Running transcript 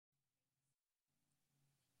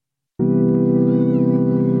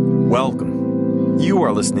Welcome. You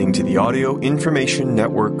are listening to the Audio Information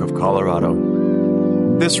Network of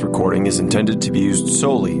Colorado. This recording is intended to be used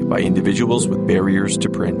solely by individuals with barriers to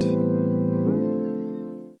print.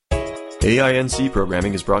 AINC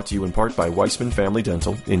programming is brought to you in part by Weissman Family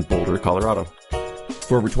Dental in Boulder, Colorado.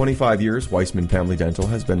 For over 25 years, Weissman Family Dental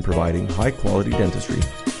has been providing high-quality dentistry.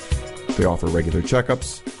 They offer regular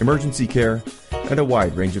checkups, emergency care, and a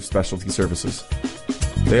wide range of specialty services.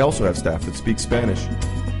 They also have staff that speak Spanish.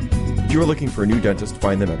 If you are looking for a new dentist,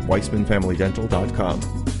 find them at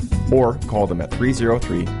weissmanfamilydental.com or call them at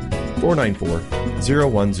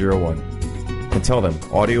 303-494-0101 and tell them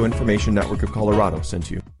Audio Information Network of Colorado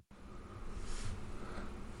sent you.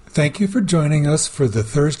 Thank you for joining us for the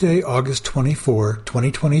Thursday, August 24,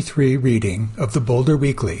 2023 reading of the Boulder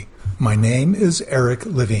Weekly. My name is Eric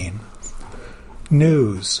Levine.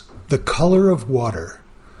 News: The Color of Water.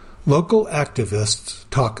 Local activists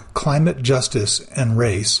talk climate justice and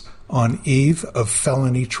race on eve of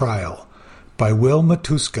felony trial. By Will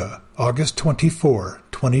Matuska, August 24,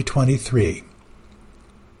 2023.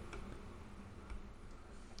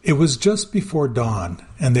 It was just before dawn,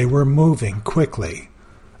 and they were moving quickly.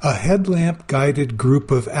 A headlamp-guided group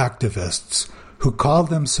of activists, who call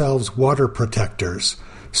themselves water protectors,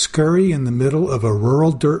 scurry in the middle of a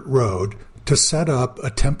rural dirt road to set up a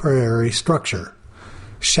temporary structure.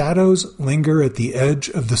 Shadows linger at the edge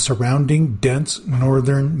of the surrounding dense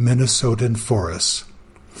northern Minnesotan forests.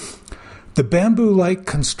 The bamboo-like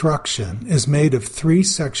construction is made of 3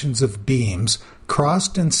 sections of beams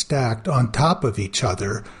crossed and stacked on top of each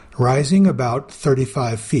other, rising about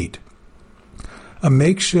 35 feet. A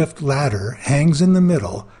makeshift ladder hangs in the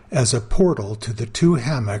middle as a portal to the 2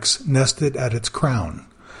 hammocks nested at its crown.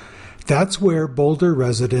 That's where Boulder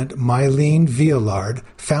resident Mylene Viallard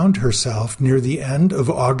found herself near the end of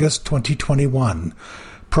August 2021,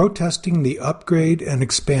 protesting the upgrade and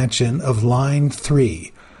expansion of Line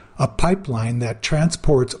 3, a pipeline that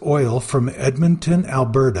transports oil from Edmonton,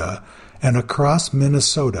 Alberta, and across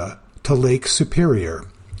Minnesota to Lake Superior.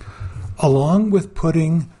 Along with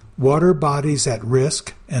putting water bodies at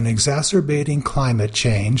risk and exacerbating climate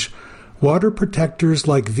change, water protectors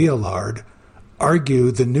like Viallard argue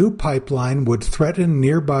the new pipeline would threaten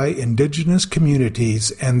nearby indigenous communities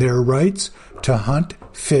and their rights to hunt,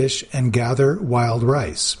 fish, and gather wild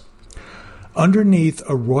rice. Underneath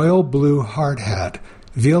a royal blue hard hat,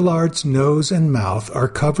 Viallard's nose and mouth are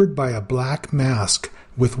covered by a black mask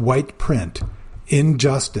with white print,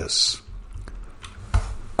 "Injustice."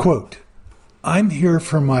 Quote, "I'm here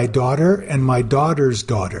for my daughter and my daughter's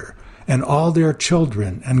daughter and all their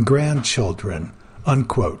children and grandchildren,"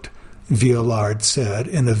 unquote, Viallard said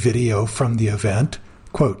in a video from the event.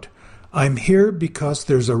 Quote, "I'm here because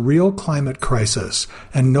there's a real climate crisis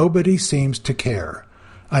and nobody seems to care.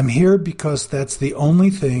 I'm here because that's the only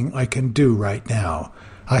thing I can do right now.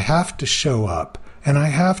 I have to show up, and I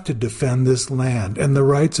have to defend this land and the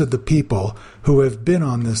rights of the people who have been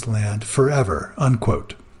on this land forever,"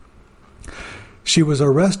 unquote. She was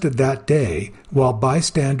arrested that day while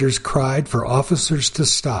bystanders cried for officers to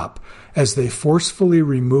stop as they forcefully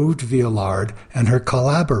removed Viallard and her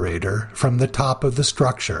collaborator from the top of the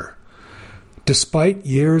structure. Despite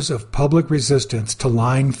years of public resistance to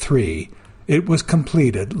Line 3, it was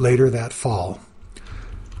completed later that fall.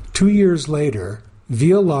 2 years later,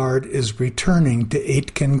 Viallard is returning to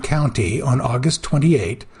Aitkin County on August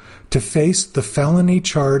 28 to face the felony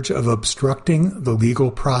charge of obstructing the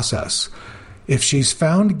legal process. If she's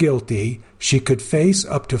found guilty, she could face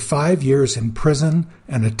up to 5 years in prison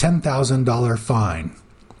and a $10,000 fine.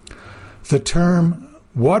 The term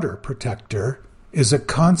water protector is a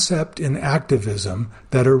concept in activism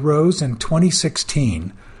that arose in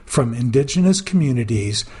 2016 from indigenous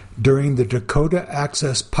communities during the Dakota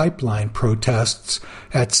Access Pipeline protests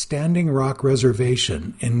at Standing Rock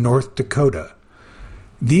Reservation in North Dakota.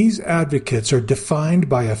 These advocates are defined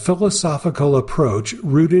by a philosophical approach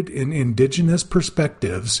rooted in indigenous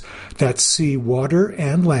perspectives that see water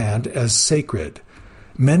and land as sacred.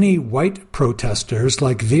 Many white protesters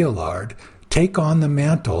like Viallard take on the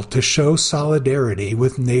mantle to show solidarity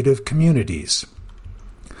with Native communities.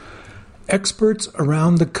 Experts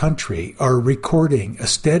around the country are recording a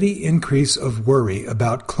steady increase of worry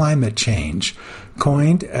about climate change,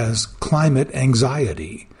 coined as climate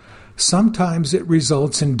anxiety. Sometimes it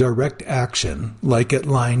results in direct action, like at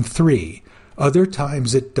Line 3. Other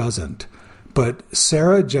times it doesn't. But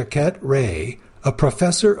Sarah Jaquette Ray, a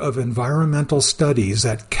professor of environmental studies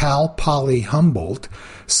at Cal Poly Humboldt,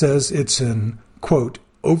 says it's an, quote,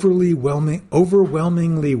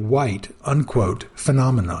 overwhelmingly white, unquote,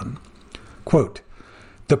 phenomenon. Quote,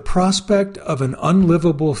 The prospect of an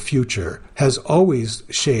unlivable future has always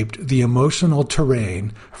shaped the emotional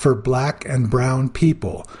terrain for black and brown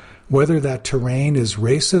people, whether that terrain is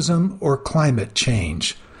racism or climate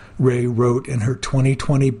change, Ray wrote in her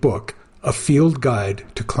 2020 book, A Field Guide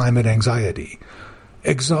to Climate Anxiety.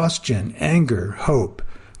 Exhaustion, anger, hope,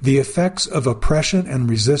 the effects of oppression and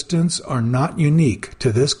resistance are not unique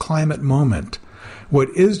to this climate moment. What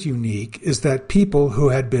is unique is that people who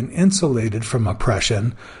had been insulated from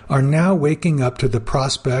oppression are now waking up to the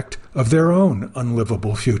prospect of their own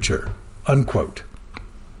unlivable future." Unquote.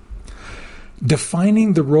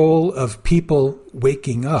 Defining the role of people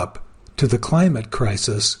waking up to the climate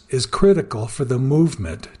crisis is critical for the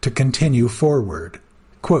movement to continue forward.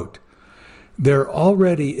 Quote, "There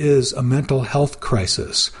already is a mental health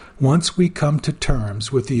crisis once we come to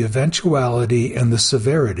terms with the eventuality and the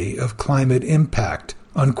severity of climate impact,"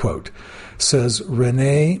 unquote, says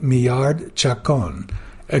Renee Millard-Chacon,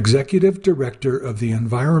 Executive Director of the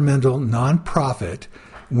environmental nonprofit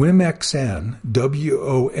WIMXN,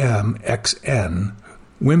 WOMXN,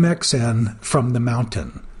 WIMXN from the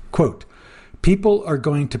Mountain. Quote, "People are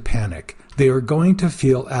going to panic. They are going to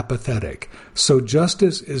feel apathetic. So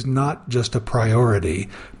justice is not just a priority,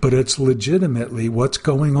 but it's legitimately what's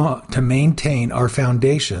going on to maintain our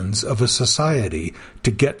foundations of a society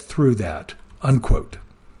to get through that." Unquote.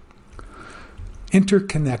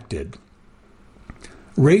 Interconnected.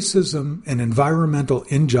 Racism and environmental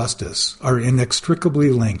injustice are inextricably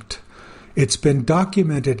linked. It's been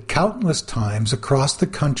documented countless times across the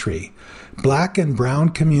country. Black and brown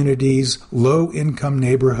communities, low-income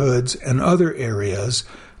neighborhoods, and other areas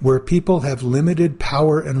where people have limited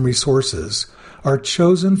power and resources are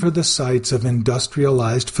chosen for the sites of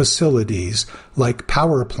industrialized facilities like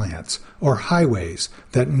power plants or highways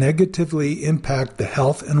that negatively impact the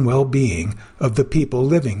health and well-being of the people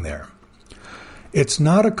living there. It's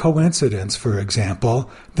not a coincidence, for example,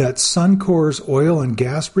 that Suncor's oil and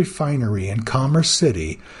gas refinery in Commerce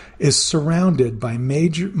City is surrounded by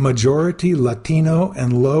majority Latino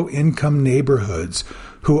and low-income neighborhoods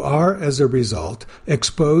who are, as a result,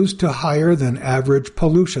 exposed to higher than average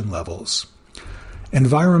pollution levels.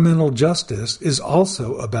 Environmental justice is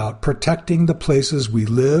also about protecting the places we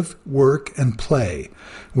live, work, and play,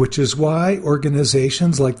 which is why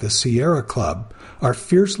organizations like the Sierra Club are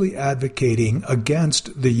fiercely advocating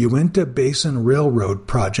against the Uinta Basin Railroad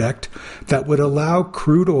project that would allow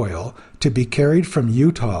crude oil to be carried from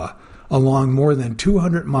Utah along more than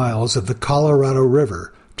 200 miles of the Colorado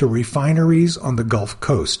River to refineries on the Gulf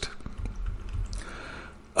Coast.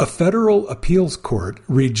 A federal appeals court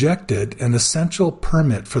rejected an essential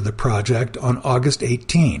permit for the project on August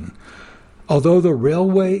 18. Although the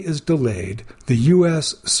railway is delayed, the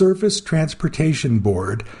U.S. Surface Transportation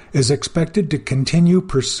Board is expected to continue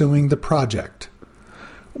pursuing the project.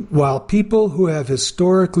 While people who have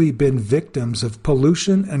historically been victims of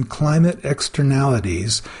pollution and climate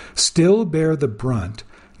externalities still bear the brunt,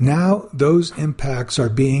 now those impacts are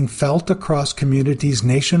being felt across communities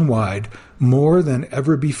nationwide more than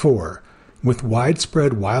ever before, with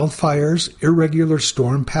widespread wildfires, irregular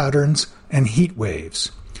storm patterns, and heat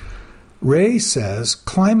waves. Ray says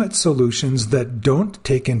climate solutions that don't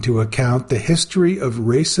take into account the history of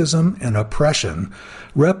racism and oppression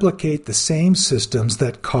replicate the same systems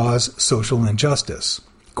that cause social injustice.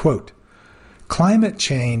 Quote, "Climate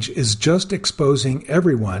change is just exposing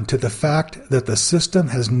everyone to the fact that the system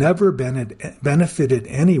has never benefited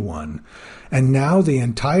anyone, and now the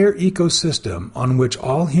entire ecosystem on which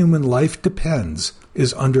all human life depends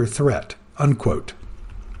is under threat." Unquote.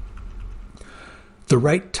 The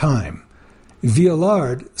right time.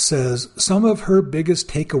 Villard says some of her biggest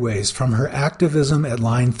takeaways from her activism at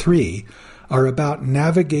Line 3 are about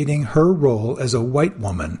navigating her role as a white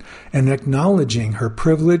woman and acknowledging her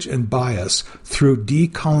privilege and bias through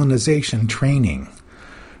decolonization training.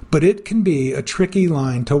 But it can be a tricky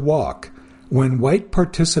line to walk when white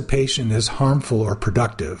participation is harmful or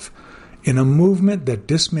productive. In a movement that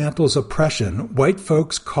dismantles oppression white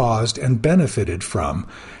folks caused and benefited from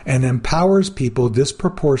and empowers people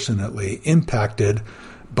disproportionately impacted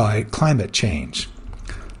by climate change.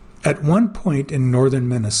 At one point in northern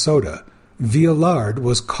Minnesota, Villard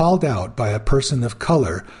was called out by a person of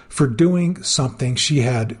color for doing something she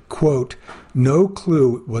had, quote, "no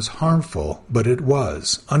clue it was harmful, but it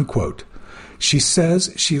was," unquote. She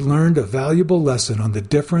says she learned a valuable lesson on the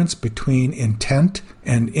difference between intent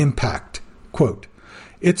and impact. Quote,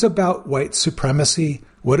 "It's about white supremacy,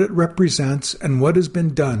 what it represents, and what has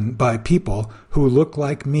been done by people who look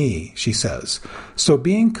like me," she says. "So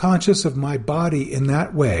being conscious of my body in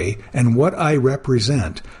that way and what I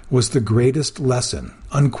represent was the greatest lesson,"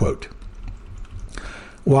 unquote.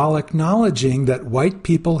 While acknowledging that white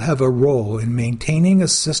people have a role in maintaining a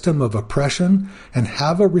system of oppression and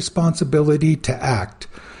have a responsibility to act,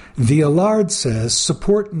 Viallard says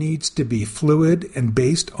support needs to be fluid and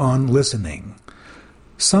based on listening.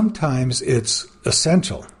 Sometimes it's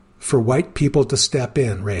essential for white people to step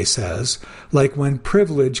in, Ray says, like when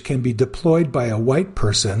privilege can be deployed by a white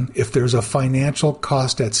person if there's a financial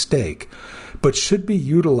cost at stake, but should be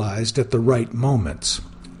utilized at the right moments.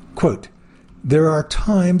 Quote, there are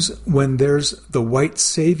times when there's the white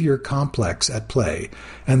savior complex at play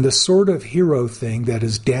and the sort of hero thing that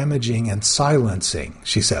is damaging and silencing,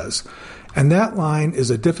 she says. And that line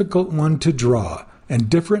is a difficult one to draw, and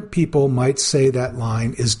different people might say that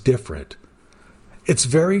line is different. It's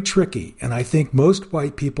very tricky, and I think most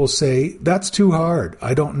white people say, that's too hard.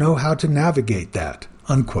 I don't know how to navigate that,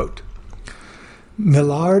 unquote.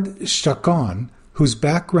 Millard Chacon, whose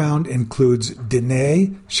background includes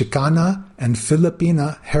Diné, Chicana, and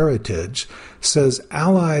Filipina heritage, says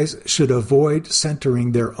allies should avoid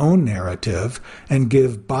centering their own narrative and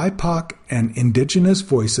give BIPOC and indigenous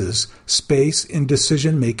voices space in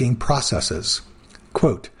decision-making processes.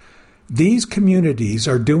 Quote, these communities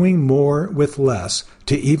are doing more with less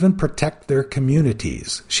to even protect their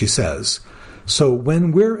communities, she says. So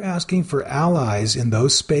when we're asking for allies in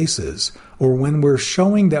those spaces, or when we're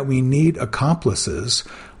showing that we need accomplices,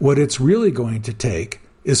 what it's really going to take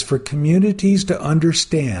is for communities to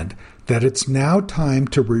understand that it's now time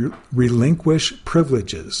to relinquish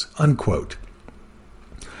privileges, unquote.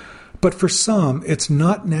 But for some, it's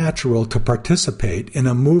not natural to participate in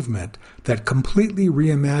a movement that completely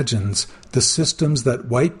reimagines the systems that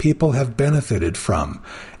white people have benefited from,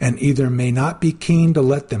 and either may not be keen to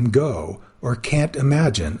let them go or can't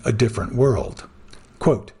imagine a different world.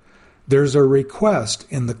 Quote, there's a request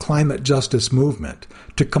in the climate justice movement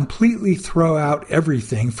to completely throw out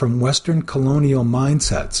everything from Western colonial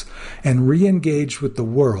mindsets and re-engage with the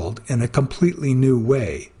world in a completely new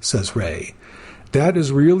way, says Ray. That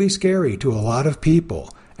is really scary to a lot of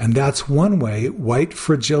people, and that's one way white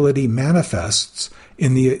fragility manifests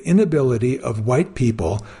in the inability of white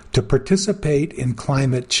people to participate in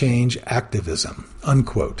climate change activism,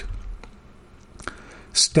 unquote.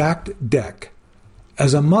 Stacked deck.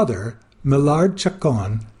 As a mother, Millard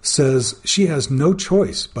Chacon says she has no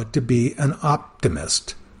choice but to be an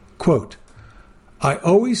optimist. Quote, I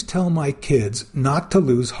always tell my kids not to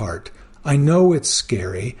lose heart. I know it's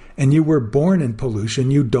scary, and you were born in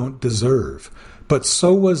pollution you don't deserve. But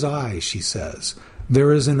so was I, she says.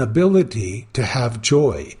 There is an ability to have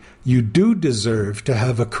joy. You do deserve to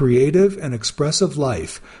have a creative and expressive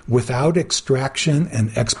life without extraction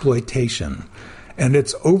and exploitation. And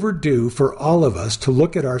it's overdue for all of us to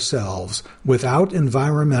look at ourselves without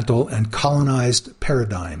environmental and colonized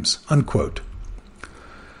paradigms, unquote.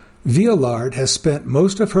 Viallard has spent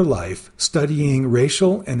most of her life studying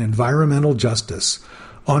racial and environmental justice.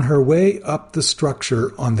 On her way up the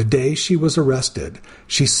structure on the day she was arrested,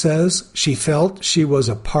 she says she felt she was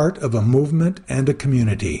a part of a movement and a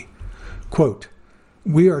community. Quote,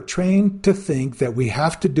 we are trained to think that we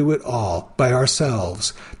have to do it all by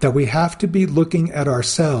ourselves, that we have to be looking at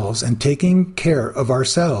ourselves and taking care of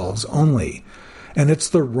ourselves only. And it's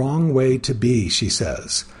the wrong way to be, she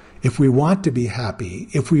says. If we want to be happy,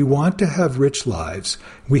 if we want to have rich lives,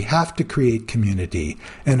 we have to create community,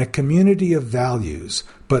 and a community of values,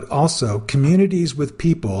 but also communities with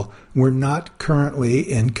people we're not currently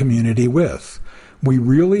in community with. We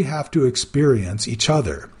really have to experience each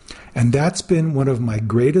other. And that's been one of my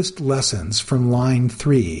greatest lessons from line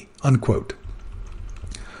 3, unquote.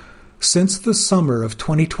 Since the summer of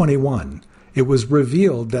 2021, it was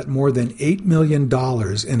revealed that more than $8 million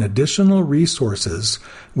in additional resources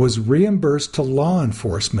was reimbursed to law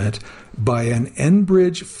enforcement by an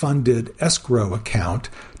Enbridge-funded escrow account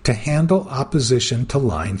to handle opposition to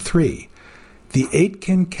Line 3. The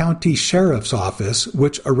Aitkin County Sheriff's Office,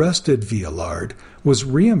 which arrested Viallard, was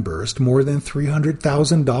reimbursed more than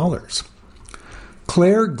 $300,000.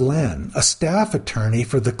 Claire Glenn, a staff attorney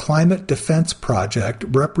for the Climate Defense Project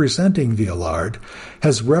representing Viallard,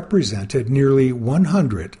 has represented nearly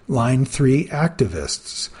 100 Line 3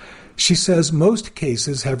 activists. She says most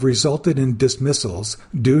cases have resulted in dismissals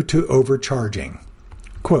due to overcharging.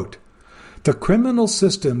 Quote, the criminal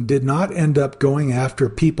system did not end up going after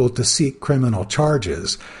people to seek criminal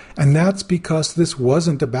charges, and that's because this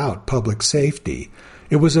wasn't about public safety.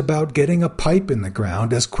 It was about getting a pipe in the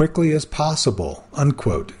ground as quickly as possible,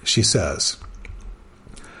 unquote, she says.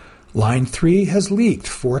 Line 3 has leaked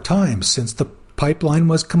 4 times since the pipeline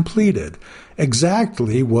was completed,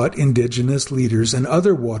 exactly what indigenous leaders and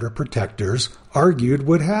other water protectors argued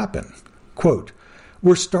would happen. Quote,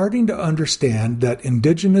 We're starting to understand that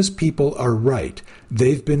indigenous people are right.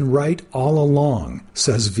 They've been right all along,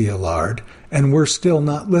 says Viallard, and we're still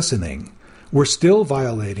not listening. We're still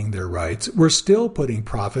violating their rights. We're still putting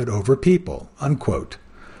profit over people, unquote.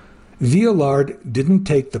 Viallard didn't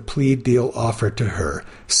take the plea deal offered to her,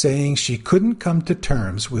 saying she couldn't come to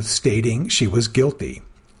terms with stating she was guilty.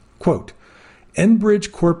 Quote,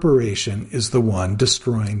 Enbridge Corporation is the one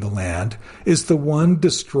destroying the land, is the one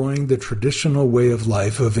destroying the traditional way of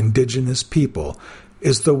life of indigenous people,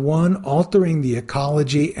 is the one altering the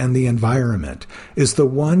ecology and the environment, is the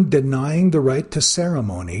one denying the right to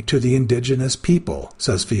ceremony to the indigenous people,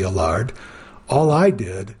 says Viallard. All I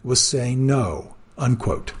did was say no,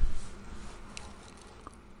 unquote.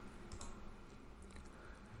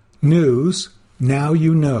 News, now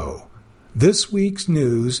you know. This week's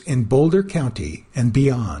news in Boulder County and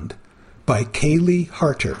beyond by Kaylee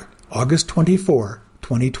Harter, August 24,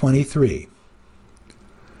 2023.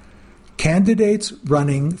 Candidates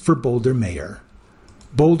running for Boulder Mayor.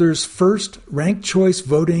 Boulder's first ranked choice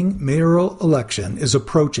voting mayoral election is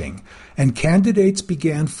approaching, and candidates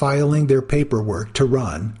began filing their paperwork to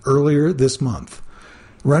run earlier this month.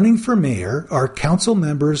 Running for mayor are council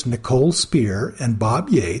members Nicole Spear and Bob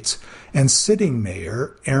Yates and sitting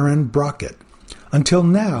mayor Aaron Brockett. Until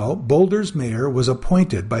now, Boulder's mayor was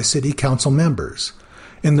appointed by city council members.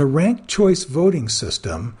 In the ranked choice voting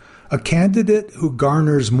system, a candidate who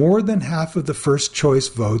garners more than half of the first choice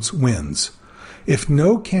votes wins. If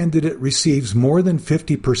no candidate receives more than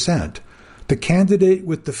 50%, the candidate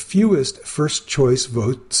with the fewest first choice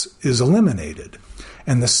votes is eliminated,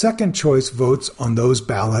 and the second choice votes on those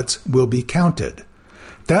ballots will be counted.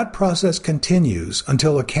 That process continues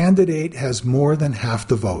until a candidate has more than half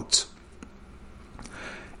the votes.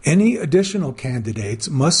 Any additional candidates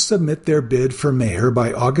must submit their bid for mayor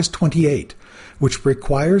by August 28, which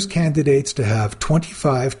requires candidates to have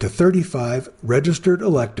 25 to 35 registered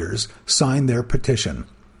electors sign their petition.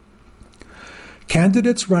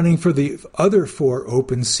 Candidates running for the other 4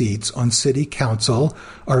 open seats on City Council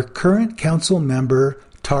are current council member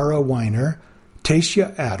Tara Weiner,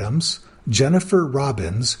 Tasia Adams, Jennifer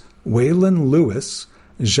Robbins, Waylon Lewis,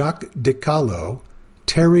 Jacques DeCalo,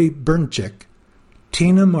 Terry Bernchick,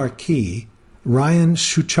 Tina Marquis, Ryan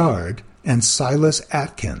Schuchard, and Silas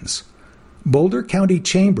Atkins. Boulder County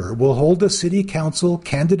Chamber will hold a City Council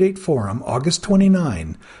Candidate Forum August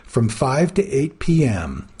 29 from 5 to 8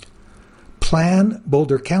 p.m. Plan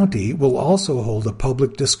Boulder County will also hold a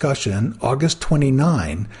public discussion August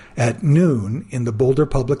 29 at noon in the Boulder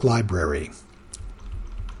Public Library.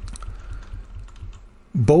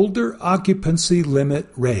 Boulder occupancy limit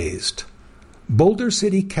raised. Boulder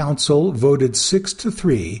City Council voted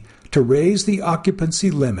 6-3 to raise the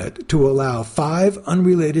occupancy limit to allow 5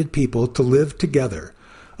 unrelated people to live together,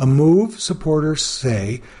 a move supporters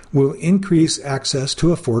say will increase access to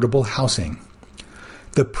affordable housing.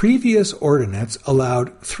 The previous ordinance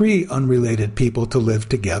allowed 3 unrelated people to live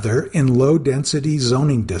together in low-density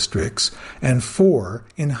zoning districts and 4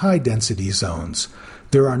 in high-density zones.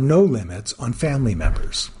 There are no limits on family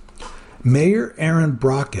members. Mayor Aaron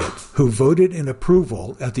Brockett, who voted in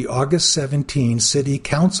approval at the August 17 City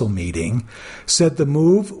Council meeting, said the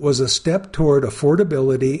move was a step toward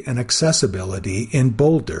affordability and accessibility in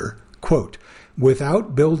Boulder, quote,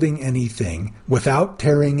 without building anything, without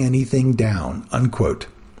tearing anything down, unquote.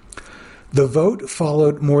 The vote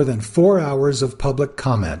followed more than 4 hours of public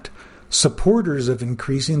comment. Supporters of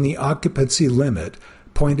increasing the occupancy limit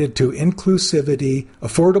pointed to inclusivity,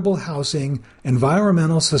 affordable housing,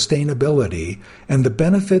 environmental sustainability, and the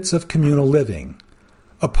benefits of communal living.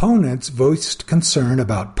 Opponents voiced concern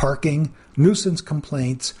about parking, nuisance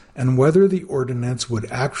complaints, and whether the ordinance would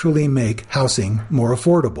actually make housing more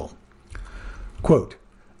affordable. Quote,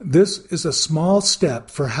 this is a small step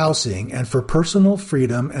for housing and for personal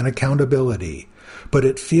freedom and accountability, but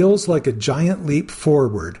it feels like a giant leap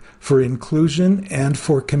forward for inclusion and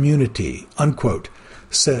for community, unquote,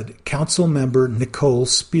 said Councilmember Nicole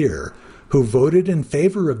Spear, who voted in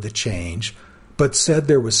favor of the change, but said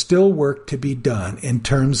there was still work to be done in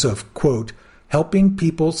terms of, quote, helping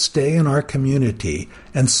people stay in our community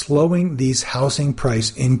and slowing these housing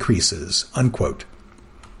price increases, unquote.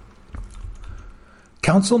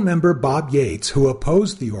 Councilmember Bob Yates, who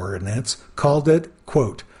opposed the ordinance, called it,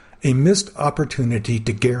 quote, a missed opportunity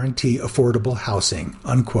to guarantee affordable housing,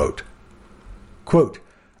 unquote. Quote,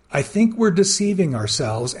 I think we're deceiving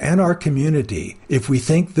ourselves and our community if we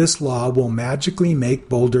think this law will magically make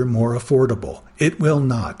Boulder more affordable. It will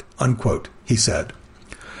not, unquote, he said.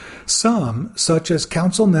 Some, such as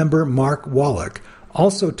Councilmember Mark Wallach,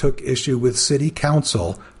 also took issue with City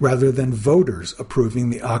Council rather than voters approving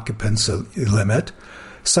the occupancy limit,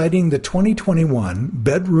 citing the 2021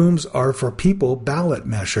 Bedrooms Are for People ballot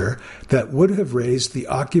measure that would have raised the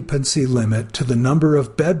occupancy limit to the number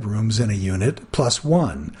of bedrooms in a unit plus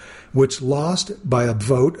one, which lost by a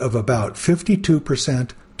vote of about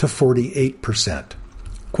 52% to 48%.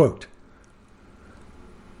 Quote,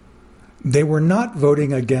 "They were not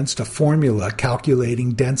voting against a formula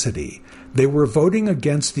calculating density. They were voting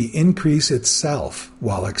against the increase itself,"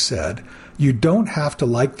 Wallach said. "You don't have to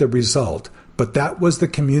like the result, but that was the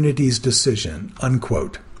community's decision,"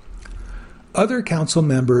 unquote. Other council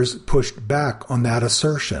members pushed back on that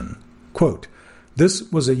assertion. Quote, "This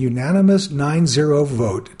was a unanimous 9-0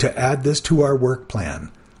 vote to add this to our work plan,"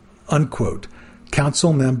 unquote.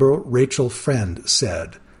 Council member Rachel Friend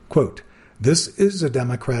said, quote, "This is a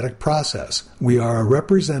democratic process. We are a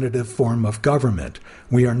representative form of government.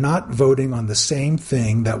 We are not voting on the same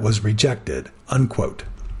thing that was rejected," unquote.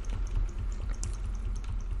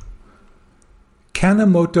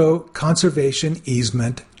 Kanemoto Conservation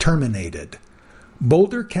Easement terminated.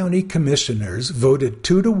 Boulder County Commissioners voted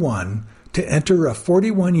 2-1 to enter a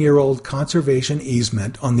 41-year-old conservation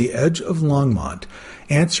easement on the edge of Longmont,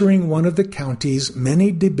 answering one of the county's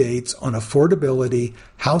many debates on affordability,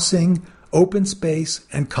 housing, open space,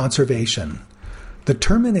 and conservation. The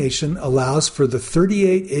termination allows for the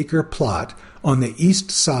 38-acre plot on the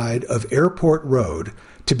east side of Airport Road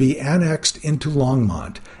to be annexed into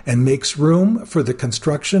Longmont and makes room for the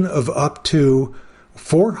construction of up to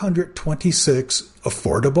 426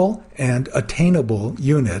 affordable and attainable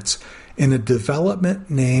units in a development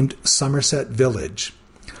named Somerset Village.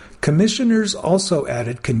 Commissioners also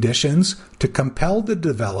added conditions to compel the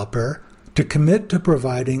developer to commit to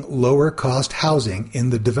providing lower-cost housing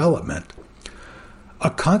in the development. A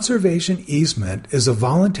conservation easement is a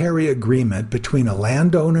voluntary agreement between a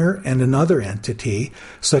landowner and another entity,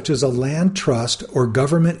 such as a land trust or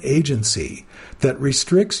government agency, that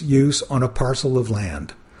restricts use on a parcel of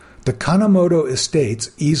land. The Kanemoto Estates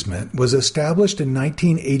easement was established in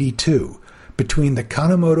 1982 between the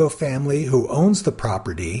Kanemoto family, who owns the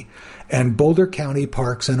property, and Boulder County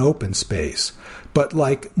Parks and Open Space. But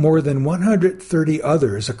like more than 130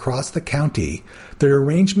 others across the county, the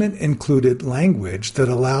arrangement included language that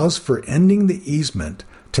allows for ending the easement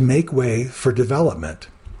to make way for development.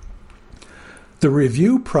 The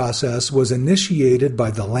review process was initiated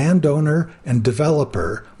by the landowner and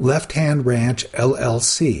developer Left Hand Ranch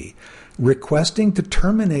LLC, requesting to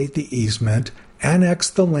terminate the easement, annex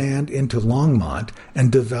the land into Longmont,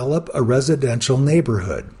 and develop a residential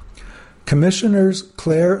neighborhood. Commissioners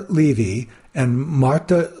Claire Levy and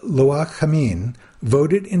Marta Loachamin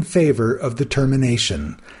voted in favor of the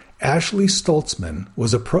termination. Ashley Stoltzman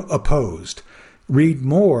was opposed. Read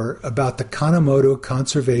more about the Kanemoto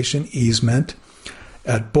Conservation Easement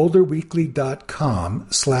at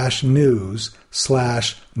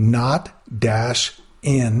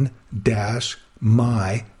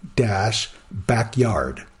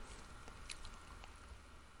boulderweekly.com/news/not-in-my-backyard.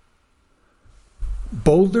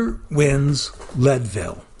 Boulder wins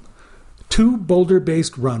Leadville. Two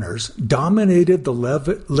Boulder-based runners dominated the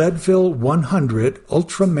Leadville 100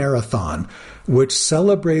 Ultramarathon, which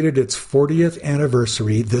celebrated its 40th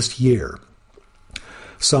anniversary this year.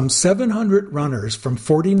 Some 700 runners from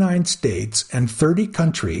 49 states and 30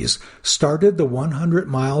 countries started the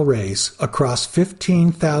 100-mile race across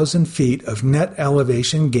 15,000 feet of net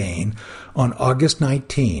elevation gain on August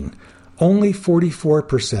 19. Only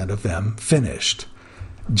 44% of them finished.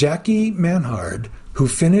 Jackie Manhard, who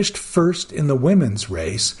finished first in the women's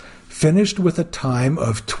race, finished with a time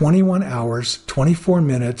of 21 hours, 24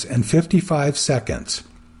 minutes, and 55 seconds.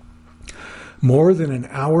 More than an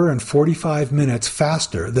hour and 45 minutes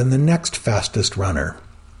faster than the next fastest runner.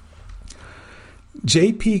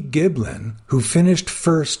 J.P. Giblin, who finished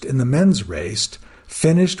first in the men's race,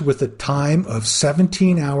 finished with a time of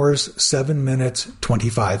 17 hours, 7 minutes,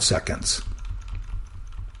 25 seconds.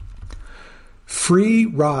 Free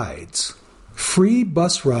rides. Free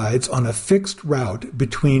bus rides on a fixed route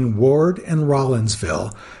between Ward and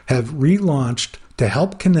Rollinsville have relaunched to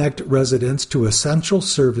help connect residents to essential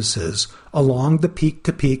services along the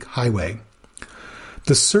Peak-to-Peak Highway.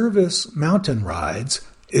 The service, Mountain Rides,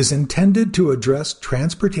 is intended to address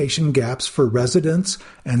transportation gaps for residents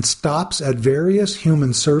and stops at various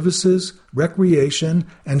human services, recreation,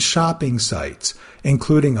 and shopping sites,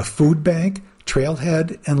 including a food bank,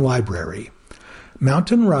 trailhead, and library.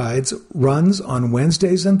 Mountain Rides runs on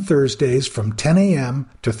Wednesdays and Thursdays from 10 a.m.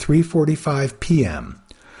 to 3:45 p.m.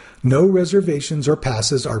 No reservations or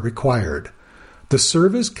passes are required. The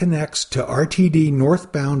service connects to RTD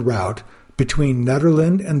northbound route between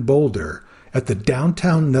Nederland and Boulder at the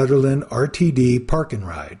downtown Nederland RTD Park and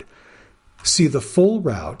Ride. See the full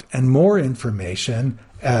route and more information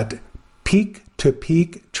at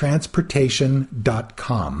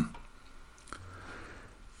peak-to-peaktransportation.com.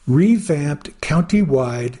 Revamped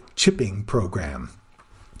countywide chipping program.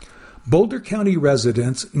 Boulder County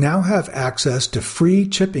residents now have access to free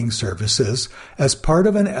chipping services as part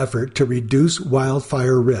of an effort to reduce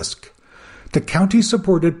wildfire risk. The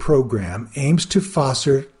county-supported program aims to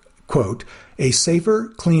foster, quote, a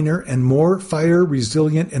safer, cleaner, and more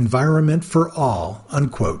fire-resilient environment for all,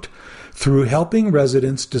 unquote, through helping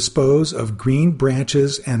residents dispose of green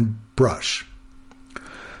branches and brush.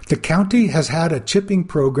 The county has had a chipping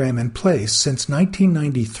program in place since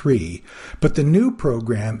 1993, but the new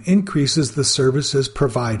program increases the services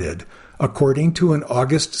provided, according to an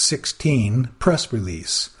August 16 press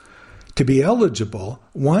release. To be eligible,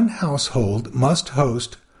 one household must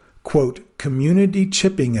host, quote, community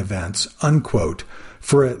chipping events, unquote,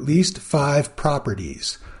 for at least 5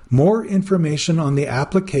 properties. More information on the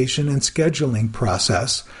application and scheduling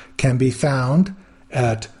process can be found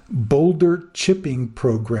at Boulder Chipping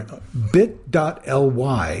Program,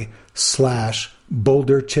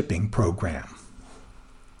 bit.ly/Boulder Chipping Program.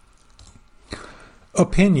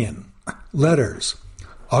 Opinion. Letters.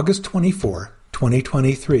 August 24,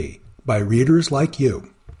 2023, by readers like you.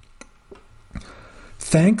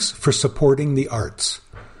 Thanks for supporting the arts.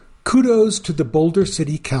 Kudos to the Boulder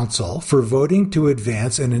City Council for voting to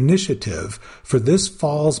advance an initiative for this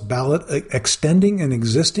fall's ballot extending an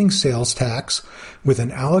existing sales tax with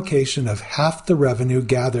an allocation of half the revenue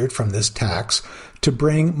gathered from this tax to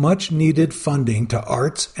bring much-needed funding to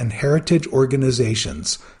arts and heritage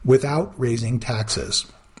organizations without raising taxes.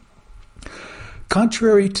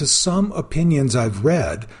 Contrary to some opinions I've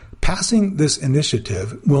read, passing this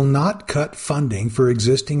initiative will not cut funding for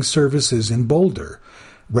existing services in Boulder.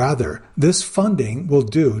 Rather, this funding will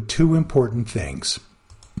do 2 important things.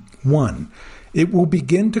 1. It will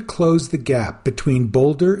begin to close the gap between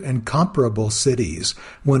Boulder and comparable cities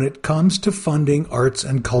when it comes to funding arts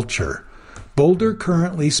and culture. Boulder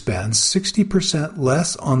currently spends 60%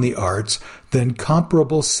 less on the arts than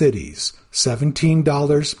comparable cities,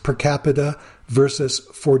 $17 per capita versus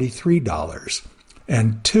 $43.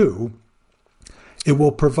 And 2, it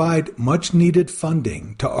will provide much-needed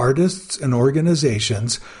funding to artists and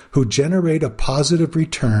organizations who generate a positive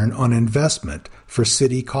return on investment for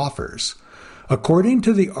city coffers. According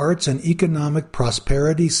to the Arts and Economic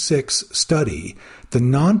Prosperity 6 study, the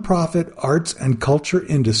nonprofit arts and culture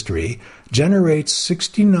industry generates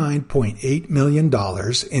 $69.8 million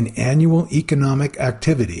in annual economic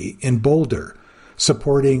activity in Boulder,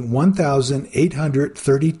 supporting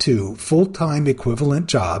 1,832 full-time equivalent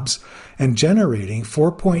jobs and generating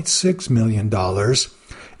 $4.6 million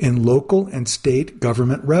in local and state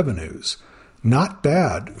government revenues. Not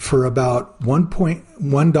bad for about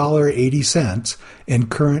 $1.80 in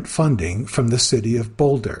current funding from the city of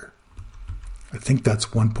Boulder. I think that's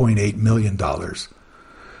 $1.8 million.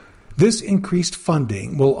 This increased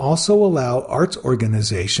funding will also allow arts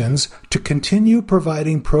organizations to continue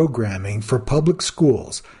providing programming for public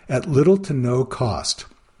schools at little to no cost.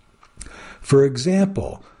 For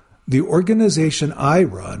example, the organization I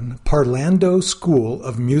run, Parlando School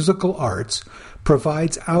of Musical Arts,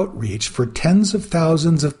 provides outreach for tens of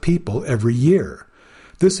thousands of people every year.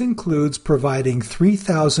 This includes providing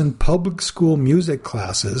 3,000 public school music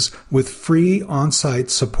classes with free on-site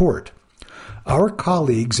support. Our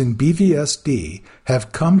colleagues in BVSD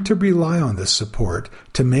have come to rely on this support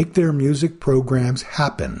to make their music programs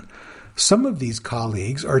happen. Some of these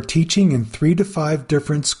colleagues are teaching in 3 to 5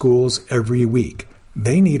 different schools every week.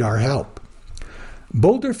 They need our help.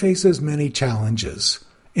 Boulder faces many challenges.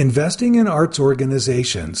 Investing in arts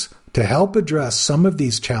organizations to help address some of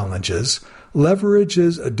these challenges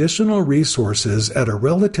leverages additional resources at a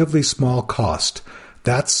relatively small cost.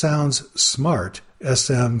 That sounds smart,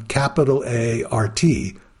 S-M-A-R-T,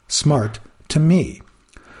 smart to me.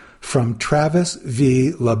 From Travis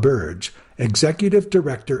V. LaBerge, Executive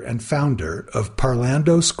Director and Founder of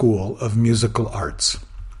Parlando School of Musical Arts.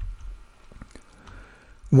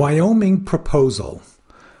 Wyoming Proposal.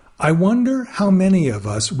 I wonder how many of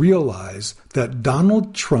us realize that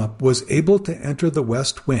Donald Trump was able to enter the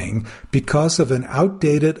West Wing because of an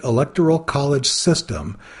outdated electoral college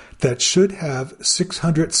system that should have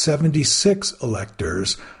 676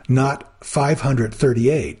 electors, not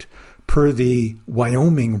 538, per the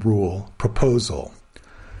Wyoming Rule proposal.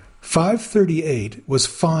 538 was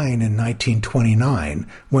fine in 1929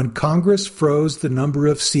 when Congress froze the number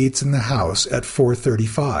of seats in the House at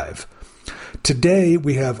 435. Today,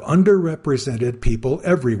 we have underrepresented people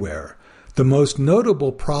everywhere. The most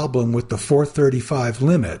notable problem with the 435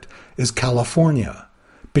 limit is California.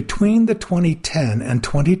 Between the 2010 and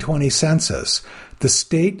 2020 census, the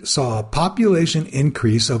state saw a population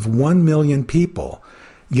increase of 1 million people,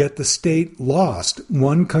 yet the state lost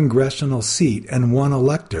 1 congressional seat and 1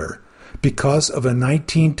 elector because of a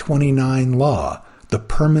 1929 law, the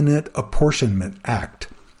Permanent Apportionment Act.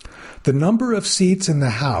 The number of seats in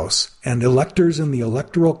the House and electors in the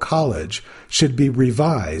Electoral College should be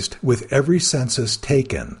revised with every census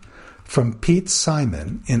taken. From Pete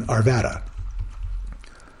Simon in Arvada.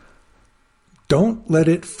 Don't let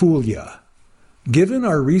it fool ya. Given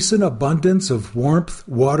our recent abundance of warmth,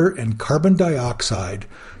 water, and carbon dioxide,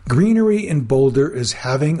 greenery in Boulder is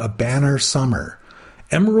having a banner summer.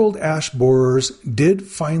 Emerald ash borers did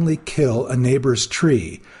finally kill a neighbor's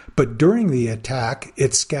tree, but during the attack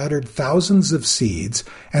it scattered thousands of seeds,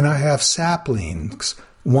 and I have saplings,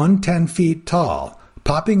 110 feet tall,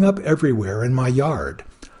 popping up everywhere in my yard.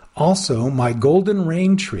 Also, my golden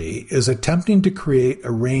rain tree is attempting to create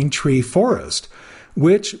a rain tree forest,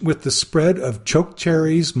 which, with the spread of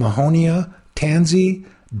chokecherries, mahonia, tansy,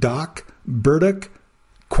 dock, burdock,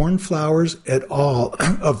 cornflowers, et al.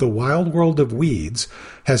 Of the wild world of weeds,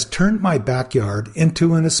 has turned my backyard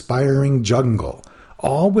into an aspiring jungle,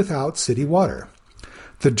 all without city water.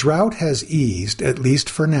 The drought has eased, at least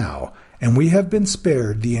for now, and we have been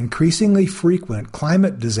spared the increasingly frequent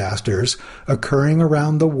climate disasters occurring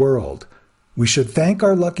around the world. We should thank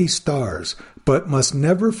our lucky stars, but must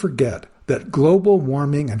never forget that global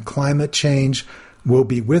warming and climate change will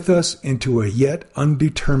be with us into a yet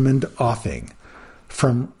undetermined offing.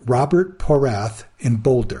 From Robert Porath in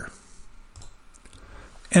Boulder.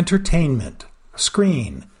 Entertainment.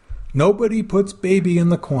 Screen. Nobody puts baby in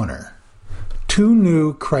the corner. 2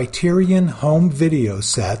 new Criterion home video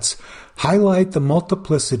sets highlight the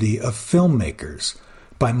multiplicity of filmmakers.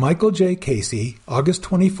 By Michael J. Casey, August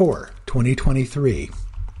 24, 2023.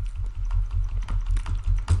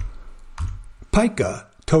 Pika,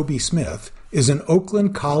 Toby Smith, is an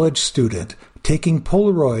Oakland College student taking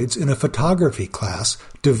Polaroids in a photography class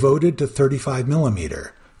devoted to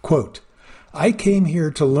 35mm. Quote, I came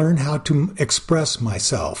here to learn how to express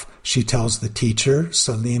myself, she tells the teacher,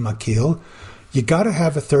 Salim Akil. You gotta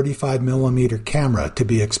have a 35mm camera to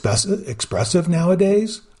be expressive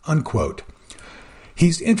nowadays? Unquote.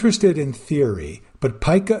 He's interested in theory, but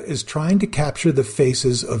Pika is trying to capture the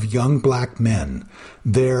faces of young black men.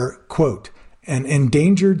 They're, quote, an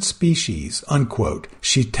endangered species, unquote,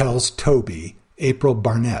 she tells Toby, April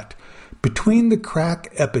Barnett. Between the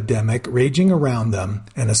crack epidemic raging around them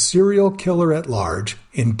and a serial killer at large,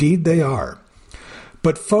 indeed they are.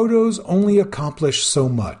 But photos only accomplish so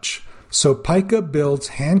much. So Pika builds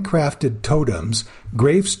handcrafted totems,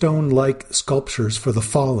 gravestone-like sculptures for the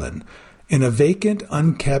fallen, in a vacant,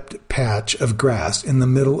 unkept patch of grass in the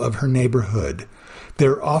middle of her neighborhood.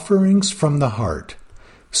 They're offerings from the heart.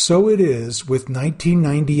 So it is with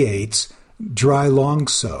 1998's Dry Long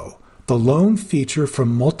So, the lone feature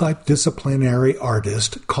from multidisciplinary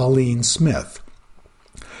artist Colleen Smith.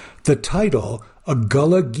 The title, a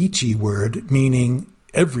Gullah Geechee word meaning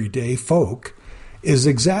everyday folk, is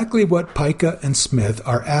exactly what Pika and Smith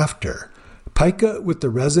are after. Pika with the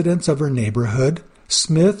residents of her neighborhood,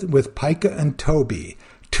 Smith with Pika and Toby,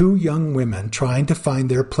 2 young women trying to find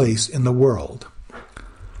their place in the world.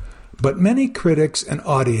 But many critics and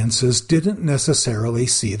audiences didn't necessarily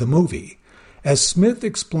see the movie. As Smith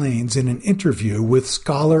explains in an interview with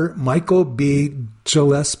scholar Michael B.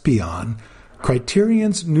 Gillespie,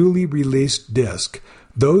 Criterion's newly released disc,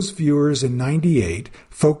 those viewers in '98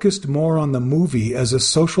 focused more on the movie as a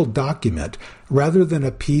social document rather than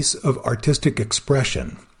a piece of artistic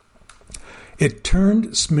expression. It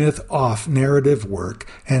turned Smith off narrative work,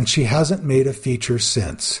 and she hasn't made a feature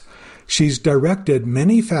since. She's directed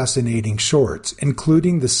many fascinating shorts,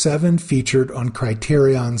 including the 7 featured on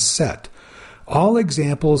Criterion's set, all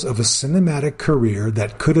examples of a cinematic career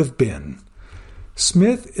that could have been.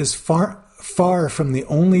 Smith is far from the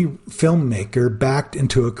only filmmaker backed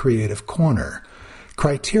into a creative corner.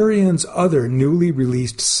 Criterion's other newly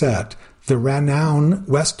released set, The Renown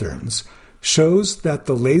Westerns, shows that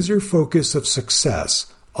the laser focus of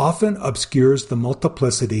success often obscures the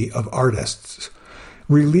multiplicity of artists.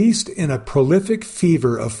 Released in a prolific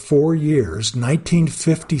fever of 4 years,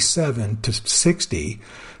 1957 to 60,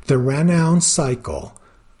 The Renown Cycle,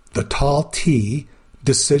 The Tall T,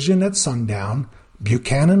 Decision at Sundown,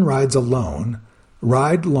 Buchanan Rides Alone,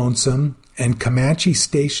 Ride Lonesome, and Comanche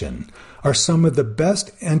Station are some of the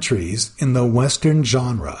best entries in the Western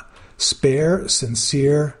genre. Spare,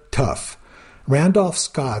 sincere, tough. Randolph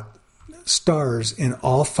Scott stars in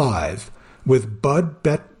all 5, with Bud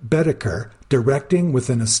Bedecker directing with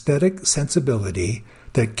an aesthetic sensibility,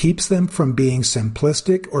 that keeps them from being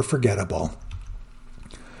simplistic or forgettable.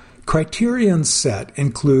 Criterion's set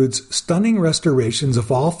includes stunning restorations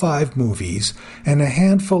of all 5 movies and a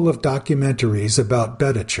handful of documentaries about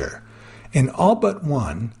Boettcher. In all but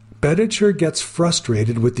one, Boettcher gets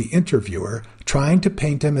frustrated with the interviewer trying to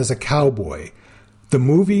paint him as a cowboy, the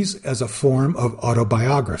movies as a form of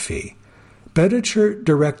autobiography. Boettcher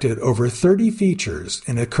directed over 30 features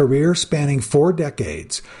in a career spanning 4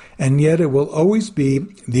 decades, and yet it will always be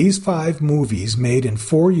these 5 movies made in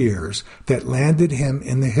 4 years that landed him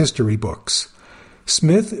in the history books.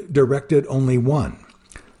 Smith directed only 1.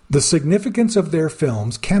 The significance of their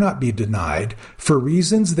films cannot be denied for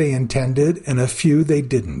reasons they intended and a few they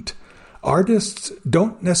didn't. Artists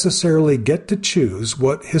don't necessarily get to choose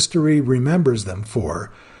what history remembers them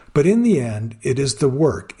for, but in the end, it is the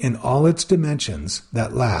work in all its dimensions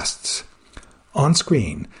that lasts. On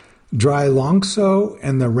screen, Dry Longso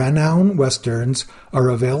and the Renown Westerns are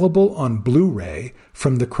available on Blu-ray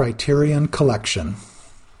from the Criterion Collection.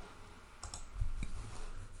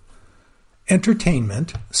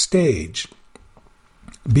 Entertainment Stage.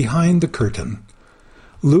 Behind the Curtain.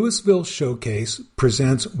 Louisville Showcase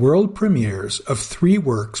presents world premieres of 3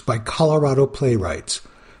 works by Colorado playwrights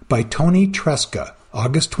by Tony Tresca,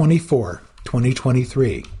 August 24,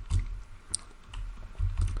 2023.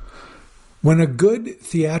 When a good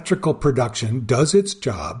theatrical production does its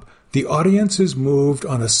job, the audience is moved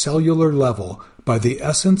on a cellular level by the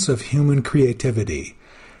essence of human creativity.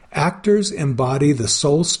 Actors embody the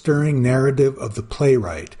soul-stirring narrative of the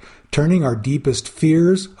playwright, turning our deepest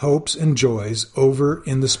fears, hopes, and joys over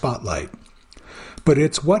in the spotlight. But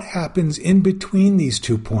it's what happens in between these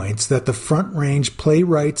 2 points that the Front Range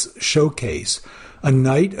Playwrights Showcase, a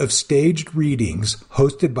night of staged readings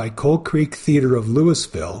hosted by Coal Creek Theater of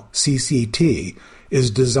Louisville, CCT,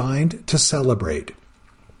 is designed to celebrate.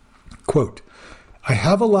 Quote, I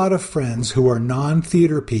have a lot of friends who are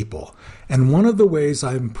non-theater people, and one of the ways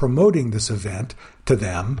I'm promoting this event to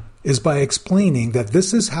them is by explaining that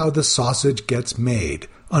this is how the sausage gets made,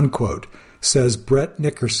 unquote, says Brett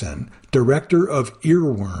Nickerson, director of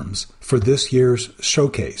Earworms for this year's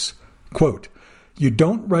showcase. Quote, you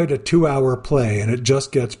don't write a 2-hour play and it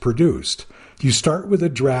just gets produced. You start with a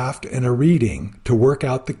draft and a reading to work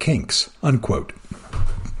out the kinks, unquote.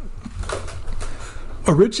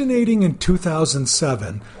 Originating in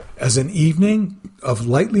 2007 as an evening of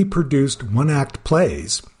lightly produced one-act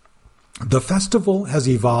plays, the festival has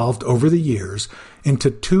evolved over the years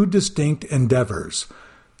into 2 distinct endeavors,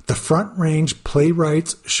 the Front Range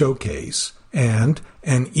Playwrights Showcase and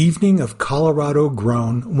an evening of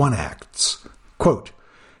Colorado-grown one-acts. Quote,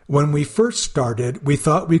 when we first started, we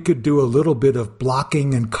thought we could do a little bit of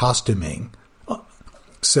blocking and costuming,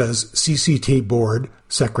 says CCT Board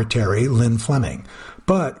Secretary Lynn Fleming,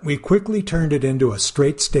 but we quickly turned it into a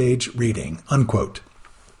straight-stage reading, unquote.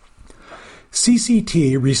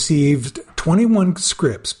 CCT received 21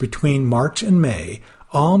 scripts between March and May,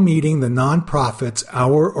 all meeting the nonprofit's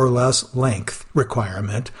hour or less length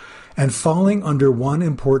requirement and falling under one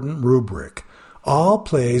important rubric. All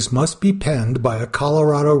plays must be penned by a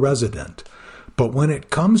Colorado resident, but when it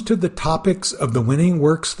comes to the topics of the winning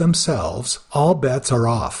works themselves, all bets are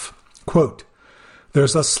off. Quote,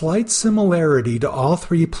 there's a slight similarity to all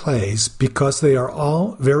 3 plays because they are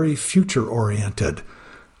all very future-oriented,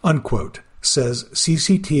 unquote, says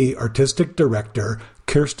CCT Artistic Director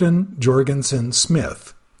Kirsten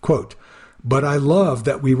Jorgensen-Smith. Quote, but I love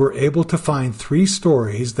that we were able to find 3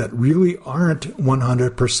 stories that really aren't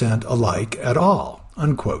 100% alike at all,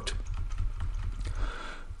 unquote.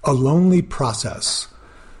 A Lonely Process.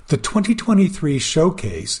 The 2023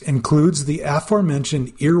 showcase includes the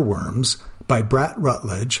aforementioned Earworms by Brett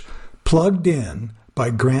Rutledge, Plugged In by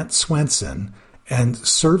Grant Swenson, and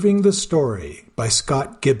Serving the Story by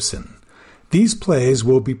Scott Gibson. These plays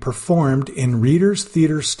will be performed in Reader's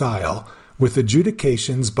Theater style with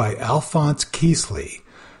adjudications by Alphonse Keesley,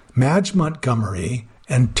 Madge Montgomery,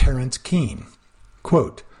 and Terrence Keane.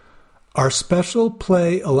 Quote, our special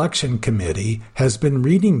play election committee has been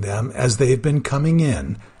reading them as they've been coming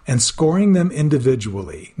in and scoring them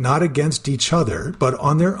individually, not against each other, but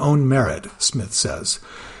on their own merit, Smith says.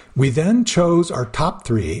 We then chose our top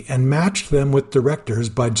 3 and matched them with directors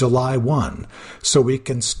by July 1, so we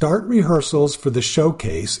can start rehearsals for the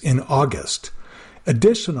showcase in August.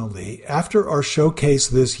 Additionally, after our showcase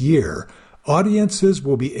this year, audiences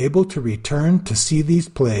will be able to return to see these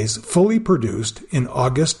plays fully produced in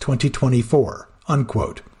August 2024,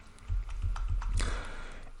 unquote.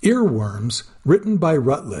 Earworms, written by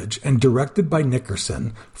Rutledge and directed by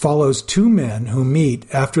Nickerson, follows 2 men who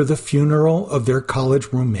meet after the funeral of their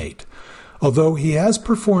college roommate. Although he has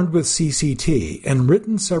performed with CCT and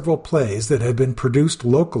written several plays that have been produced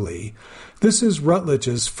locally, this is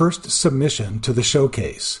Rutledge's first submission to the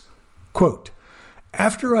showcase. Quote,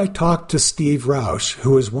 "After I talked to Steve Rausch,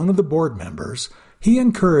 who is one of the board members, he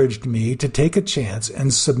encouraged me to take a chance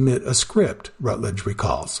and submit a script," Rutledge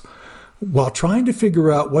recalls. "While trying to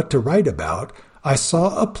figure out what to write about, I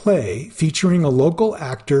saw a play featuring a local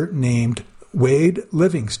actor named Wade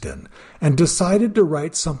Livingston and decided to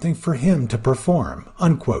write something for him to perform."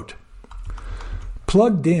 Unquote.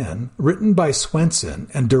 Plugged In, written by Swenson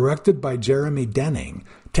and directed by Jeremy Denning,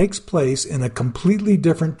 takes place in a completely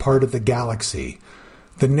different part of the galaxy.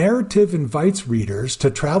 The narrative invites readers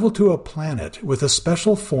to travel to a planet with a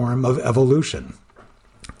special form of evolution.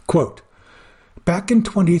 Quote, "Back in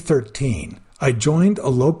 2013, I joined a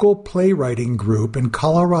local playwriting group in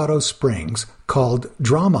Colorado Springs called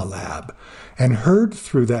Drama Lab and heard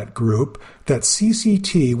through that group that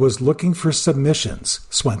CCT was looking for submissions,"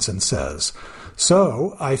 Swenson says.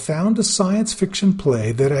 "So I found a science fiction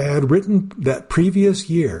play that I had written that previous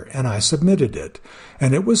year and I submitted it,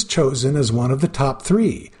 and it was chosen as one of the top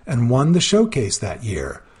 3 and won the showcase that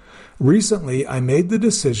year. Recently, I made the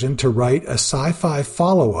decision to write a sci-fi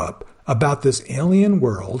follow-up about this alien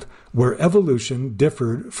world where evolution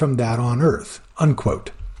differed from that on Earth."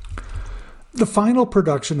 Unquote. The final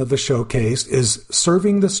production of the showcase is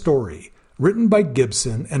Serving the Story, written by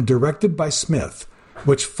Gibson and directed by Smith,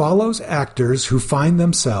 which follows actors who find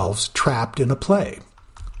themselves trapped in a play.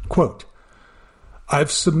 Quote,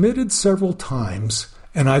 "I've submitted several times,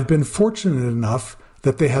 and I've been fortunate enough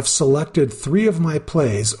that they have selected 3 of my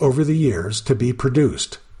plays over the years to be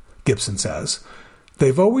produced," Gibson says.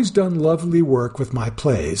 "They've always done lovely work with my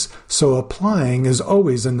plays, so applying is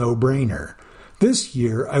always a no-brainer. This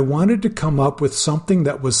year, I wanted to come up with something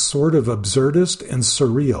that was sort of absurdist and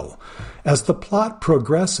surreal. As the plot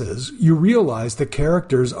progresses, you realize the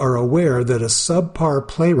characters are aware that a subpar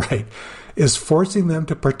playwright is forcing them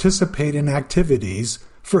to participate in activities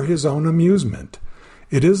for his own amusement.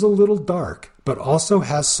 It is a little dark, but also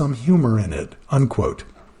has some humor in it." Unquote.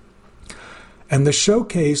 And the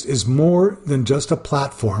showcase is more than just a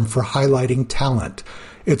platform for highlighting talent.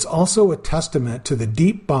 It's also a testament to the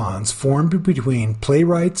deep bonds formed between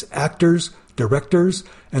playwrights, actors, directors,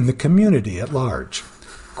 and the community at large.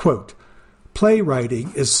 Quote,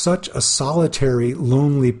 "Playwriting is such a solitary,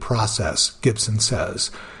 lonely process," Gibson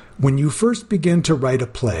says. "When you first begin to write a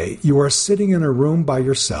play, you are sitting in a room by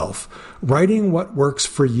yourself, writing what works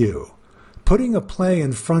for you. Putting a play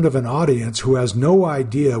in front of an audience who has no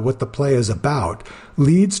idea what the play is about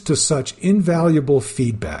leads to such invaluable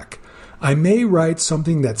feedback. I may write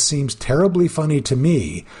something that seems terribly funny to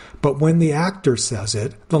me, but when the actor says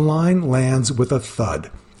it, the line lands with a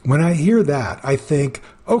thud. When I hear that, I think,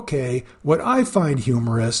 okay, what I find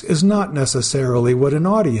humorous is not necessarily what an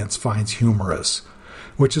audience finds humorous,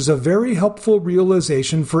 which is a very helpful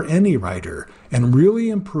realization for any writer and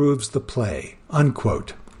really improves the play."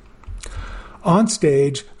 Unquote. On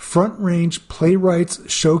stage, Front Range Playwrights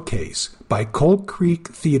Showcase by Cold Creek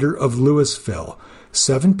Theater of Louisville,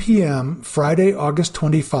 7 p.m. Friday, August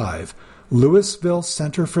 25, Louisville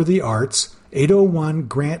Center for the Arts, 801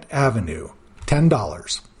 Grant Avenue,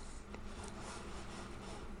 $10.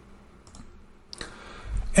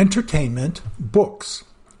 Entertainment, books.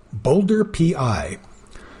 Boulder P.I.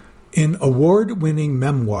 In award-winning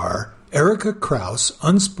memoir, Erica Krause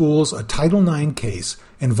unspools a Title IX case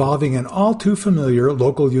involving an all-too-familiar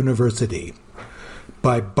local university.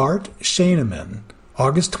 By Bart Schaaneman,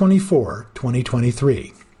 August 24,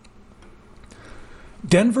 2023.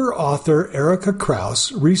 Denver author Erica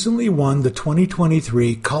Krause recently won the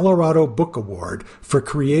 2023 Colorado Book Award for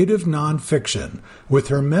Creative Nonfiction with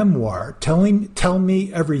her memoir Tell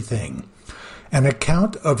Me Everything, an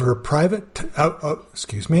account of her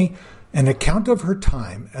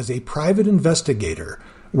time as a private investigator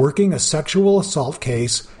working a sexual assault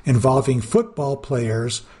case involving football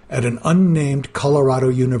players at an unnamed Colorado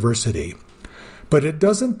university. But it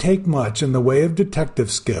doesn't take much in the way of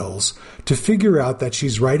detective skills to figure out that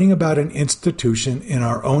she's writing about an institution in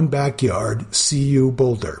our own backyard, CU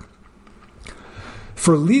Boulder.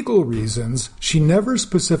 For legal reasons, she never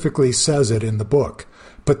specifically says it in the book,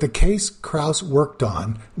 but the case Krause worked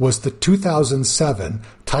on was the 2007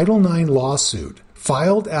 Title IX lawsuit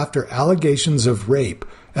filed after allegations of rape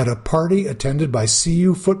at a party attended by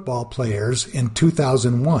CU football players in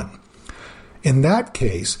 2001. In that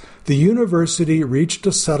case, the university reached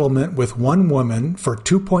a settlement with one woman for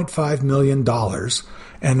 $2.5 million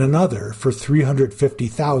and another for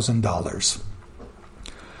 $350,000.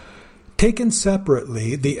 Taken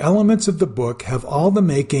separately, the elements of the book have all the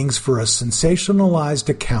makings for a sensationalized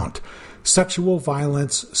account, sexual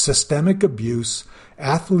violence, systemic abuse,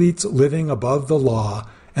 athletes living above the law,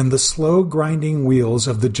 and the slow grinding wheels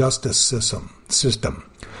of the justice system.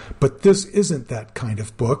 But this isn't that kind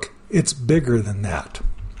of book. It's bigger than that.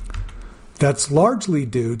 That's largely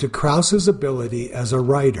due to Krauss's ability as a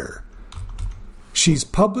writer. She's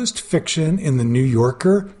published fiction in The New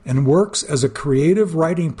Yorker and works as a creative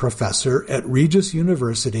writing professor at Regis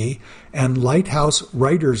University and Lighthouse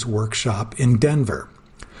Writers Workshop in Denver.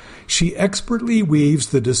 She expertly weaves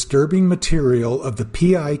the disturbing material of the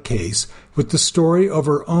PI case with the story of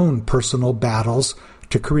her own personal battles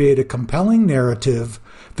to create a compelling narrative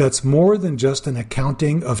that's more than just an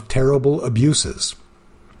accounting of terrible abuses.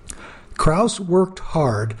 Krauss worked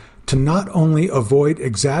hard to not only avoid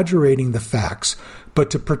exaggerating the facts, but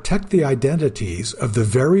to protect the identities of the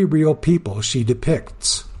very real people she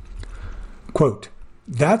depicts. Quote,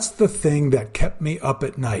 "That's the thing that kept me up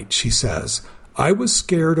at night," she says. "I was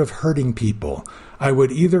scared of hurting people. I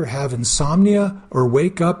would either have insomnia or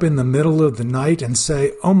wake up in the middle of the night and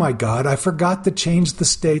say, 'Oh my God, I forgot to change the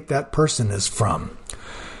state that person is from.'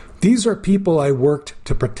 These are people I worked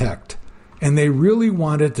to protect, and they really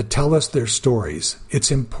wanted to tell us their stories.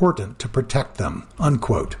 It's important to protect them."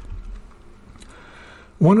 Unquote.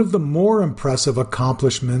 One of the more impressive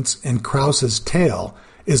accomplishments in Krauss's tale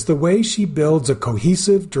is the way she builds a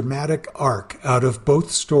cohesive dramatic arc out of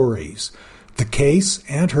both stories, the case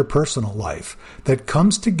and her personal life, that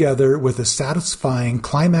comes together with a satisfying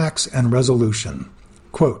climax and resolution.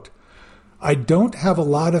 Quote, "I don't have a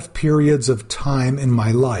lot of periods of time in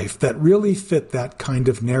my life that really fit that kind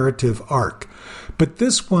of narrative arc, but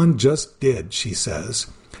this one just did," she says.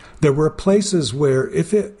 "There were places where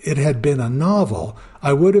if it had been a novel,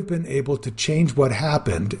 I would have been able to change what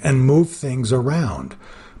happened and move things around.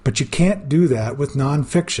 But you can't do that with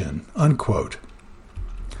nonfiction." Unquote.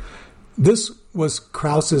 This was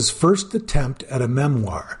Krauss's first attempt at a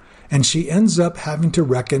memoir, and she ends up having to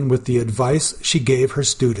reckon with the advice she gave her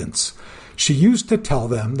students. She used to tell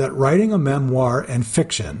them that writing a memoir and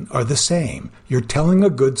fiction are the same. You're telling a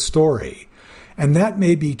good story. And that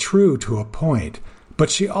may be true to a point, but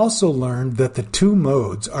she also learned that the two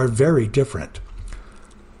modes are very different.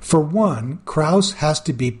 For one, Krauss has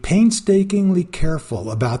to be painstakingly careful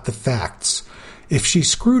about the facts. If she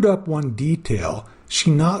screwed up one detail, she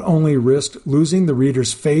not only risked losing the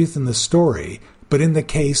reader's faith in the story, but in the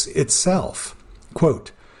case itself.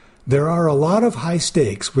 Quote, "There are a lot of high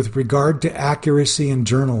stakes with regard to accuracy in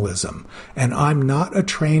journalism, and I'm not a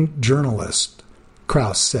trained journalist,"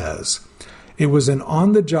 Krauss says. "It was an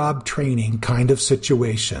on-the-job training kind of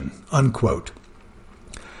situation." Unquote.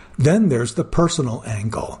 Then there's the personal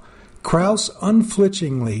angle. Krauss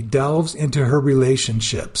unflinchingly delves into her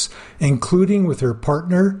relationships, including with her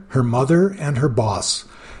partner, her mother, and her boss.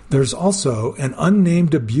 There's also an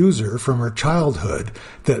unnamed abuser from her childhood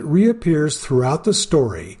that reappears throughout the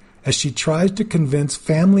story as she tries to convince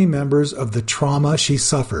family members of the trauma she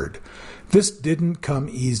suffered. This didn't come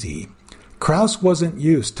easy. Krauss wasn't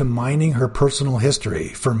used to mining her personal history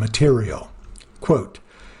for material. Quote,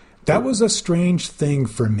 "That was a strange thing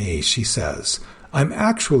for me," she says. "I'm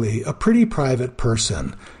actually a pretty private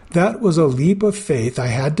person. That was a leap of faith I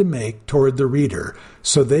had to make toward the reader,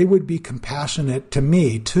 so they would be compassionate to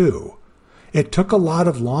me, too. It took a lot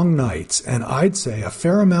of long nights, and I'd say a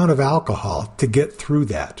fair amount of alcohol to get through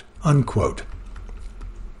that." Unquote.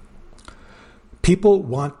 People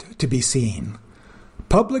want to be seen.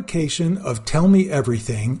 Publication of Tell Me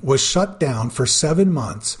Everything was shut down for 7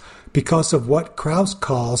 months because of what Krauss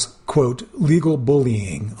calls, quote, "legal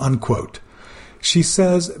bullying," unquote. She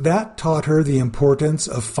says that taught her the importance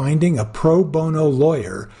of finding a pro bono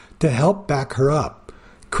lawyer to help back her up.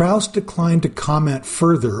 Krauss declined to comment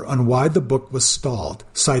further on why the book was stalled,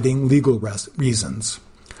 citing legal reasons.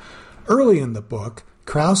 Early in the book,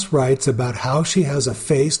 Krauss writes about how she has a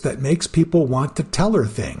face that makes people want to tell her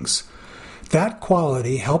things. That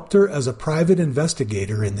quality helped her as a private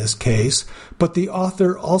investigator in this case, but the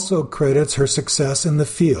author also credits her success in the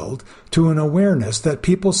field to an awareness that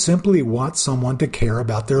people simply want someone to care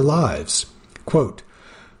about their lives. Quote,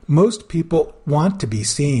 "Most people want to be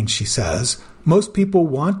seen," she says. "Most people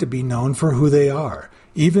want to be known for who they are,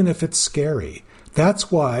 even if it's scary.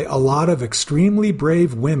 That's why a lot of extremely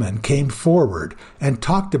brave women came forward and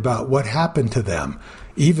talked about what happened to them,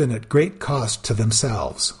 even at great cost to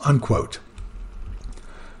themselves." Unquote.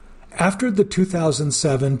 After the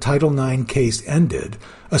 2007 Title IX case ended,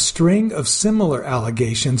 a string of similar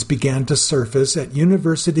allegations began to surface at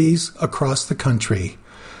universities across the country.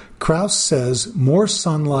 Krauss says more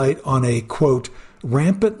sunlight on a, quote,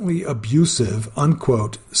 rampantly abusive,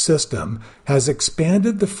 unquote, system has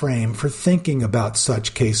expanded the frame for thinking about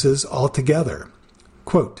such cases altogether.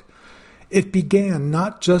 Quote, it began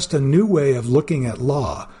not just a new way of looking at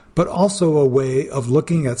law, but also a way of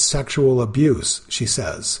looking at sexual abuse, she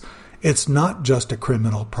says. It's not just a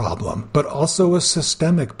criminal problem, but also a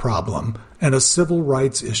systemic problem and a civil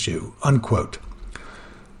rights issue, unquote.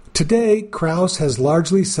 Today, Krauss has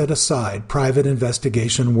largely set aside private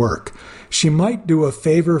investigation work. She might do a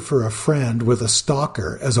favor for a friend with a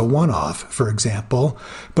stalker as a one-off, for example,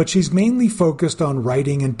 but she's mainly focused on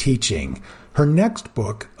writing and teaching. Her next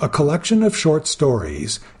book, a collection of short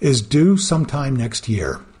stories, is due sometime next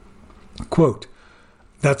year. Quote,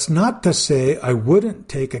 that's not to say I wouldn't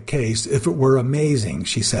take a case if it were amazing,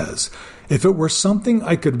 she says. If it were something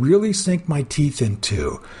I could really sink my teeth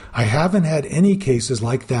into. I haven't had any cases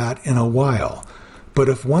like that in a while. But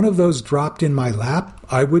if one of those dropped in my lap,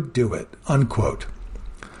 I would do it, unquote.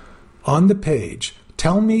 On the page,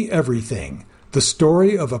 Tell Me Everything, The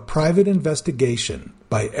Story of a Private Investigation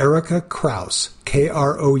by Erica Krause,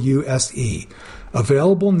 Krouse,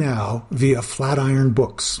 available now via Flatiron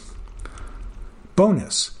Books.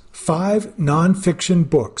 Bonus, 5 nonfiction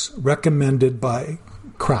books recommended by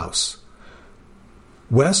Krause.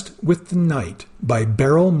 West with the Night by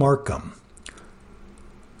Beryl Markham.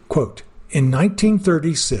 Quote, in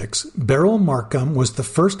 1936, Beryl Markham was the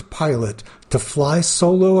first pilot to fly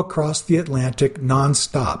solo across the Atlantic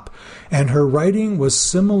nonstop, and her writing was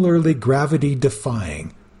similarly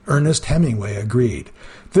gravity-defying. Ernest Hemingway agreed.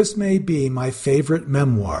 This may be my favorite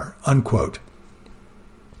memoir, unquote.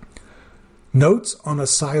 Notes on a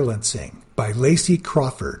Silencing by Lacey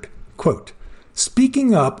Crawford. Quote,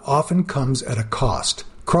 speaking up often comes at a cost.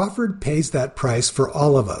 Crawford pays that price for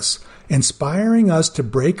all of us, inspiring us to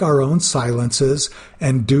break our own silences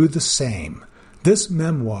and do the same. This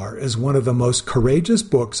memoir is one of the most courageous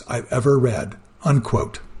books I've ever read,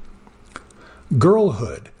 unquote.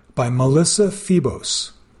 Girlhood by Melissa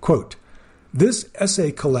Phoebos. Quote, this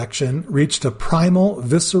essay collection reached a primal,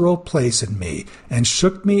 visceral place in me and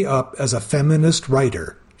shook me up as a feminist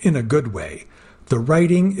writer, in a good way. The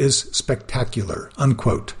writing is spectacular,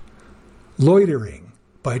 unquote. Loitering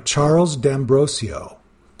by Charles D'Ambrosio.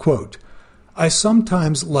 Quote, I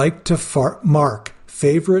sometimes like to mark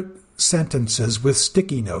favorite sentences with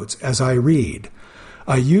sticky notes as I read.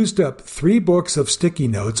 I used up 3 books of sticky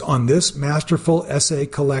notes on this masterful essay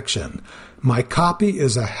collection. My copy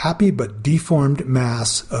is a happy but deformed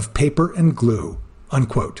mass of paper and glue,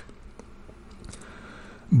 unquote.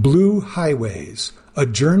 Blue Highways, A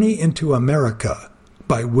Journey into America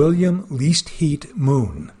by William Least-Heat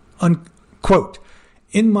Moon, unquote.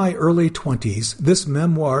 In my early 20s, this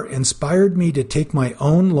memoir inspired me to take my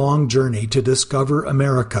own long journey to discover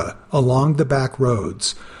America along the back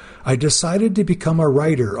roads. I decided to become a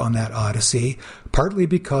writer on that odyssey, partly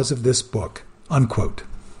because of this book, unquote.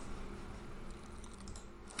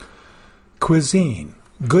 Cuisine,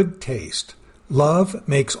 Good Taste, Love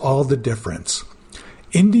Makes All the Difference.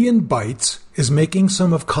 Indian Bites is making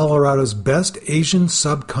some of Colorado's best Asian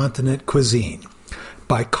subcontinent cuisine.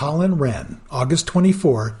 By Colin Wren, August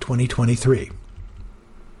 24, 2023.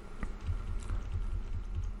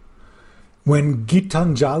 When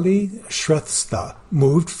Gitanjali Shrestha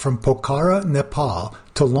moved from Pokhara, Nepal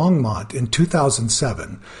to Longmont in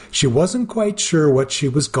 2007, she wasn't quite sure what she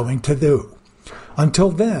was going to do. Until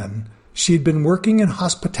then, she'd been working in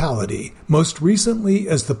hospitality, most recently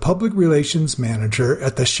as the public relations manager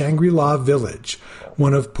at the Shangri-La Village,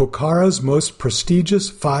 one of Pokhara's most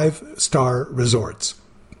prestigious 5-star resorts.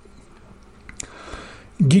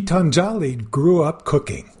 Gitanjali grew up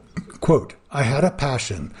cooking. Quote, I had a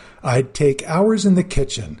passion. I'd take hours in the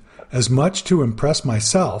kitchen, as much to impress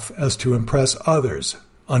myself as to impress others,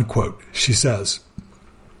 unquote, she says.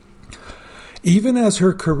 Even as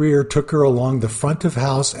her career took her along the front of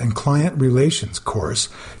house and client relations course,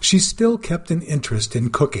 she still kept an interest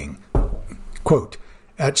in cooking. Quote,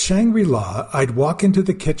 at Shangri-La, I'd walk into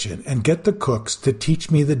the kitchen and get the cooks to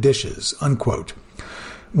teach me the dishes, unquote.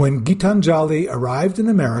 When Gitanjali arrived in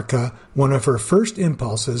America, one of her first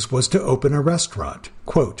impulses was to open a restaurant.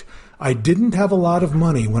 Quote, I didn't have a lot of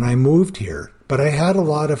money when I moved here, but I had a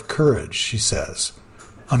lot of courage, she says,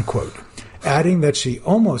 unquote, adding that she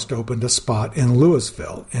almost opened a spot in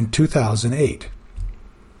Louisville in 2008.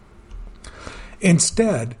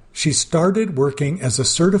 Instead, she started working as a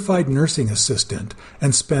certified nursing assistant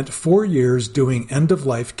and spent 4 years doing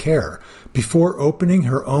end-of-life care before opening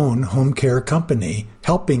her own home care company,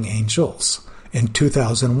 Helping Angels, in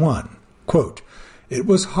 2001. Quote, it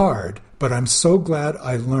was hard, but I'm so glad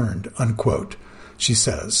I learned, unquote. She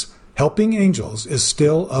says, Helping Angels is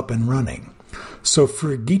still up and running. So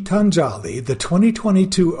for Gitanjali, the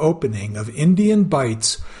 2022 opening of Indian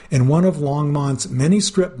Bites in one of Longmont's many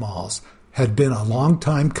strip malls had been a long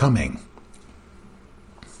time coming.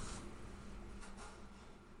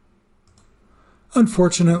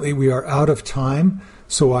 Unfortunately, we are out of time,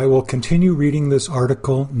 so I will continue reading this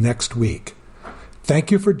article next week.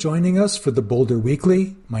 Thank you for joining us for the Boulder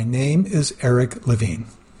Weekly. My name is Eric Levine.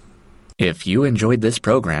 If you enjoyed this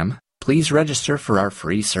program, please register for our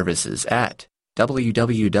free services at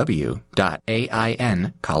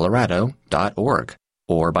www.aincolorado.org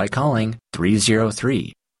or by calling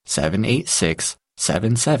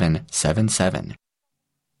 303-786-7777.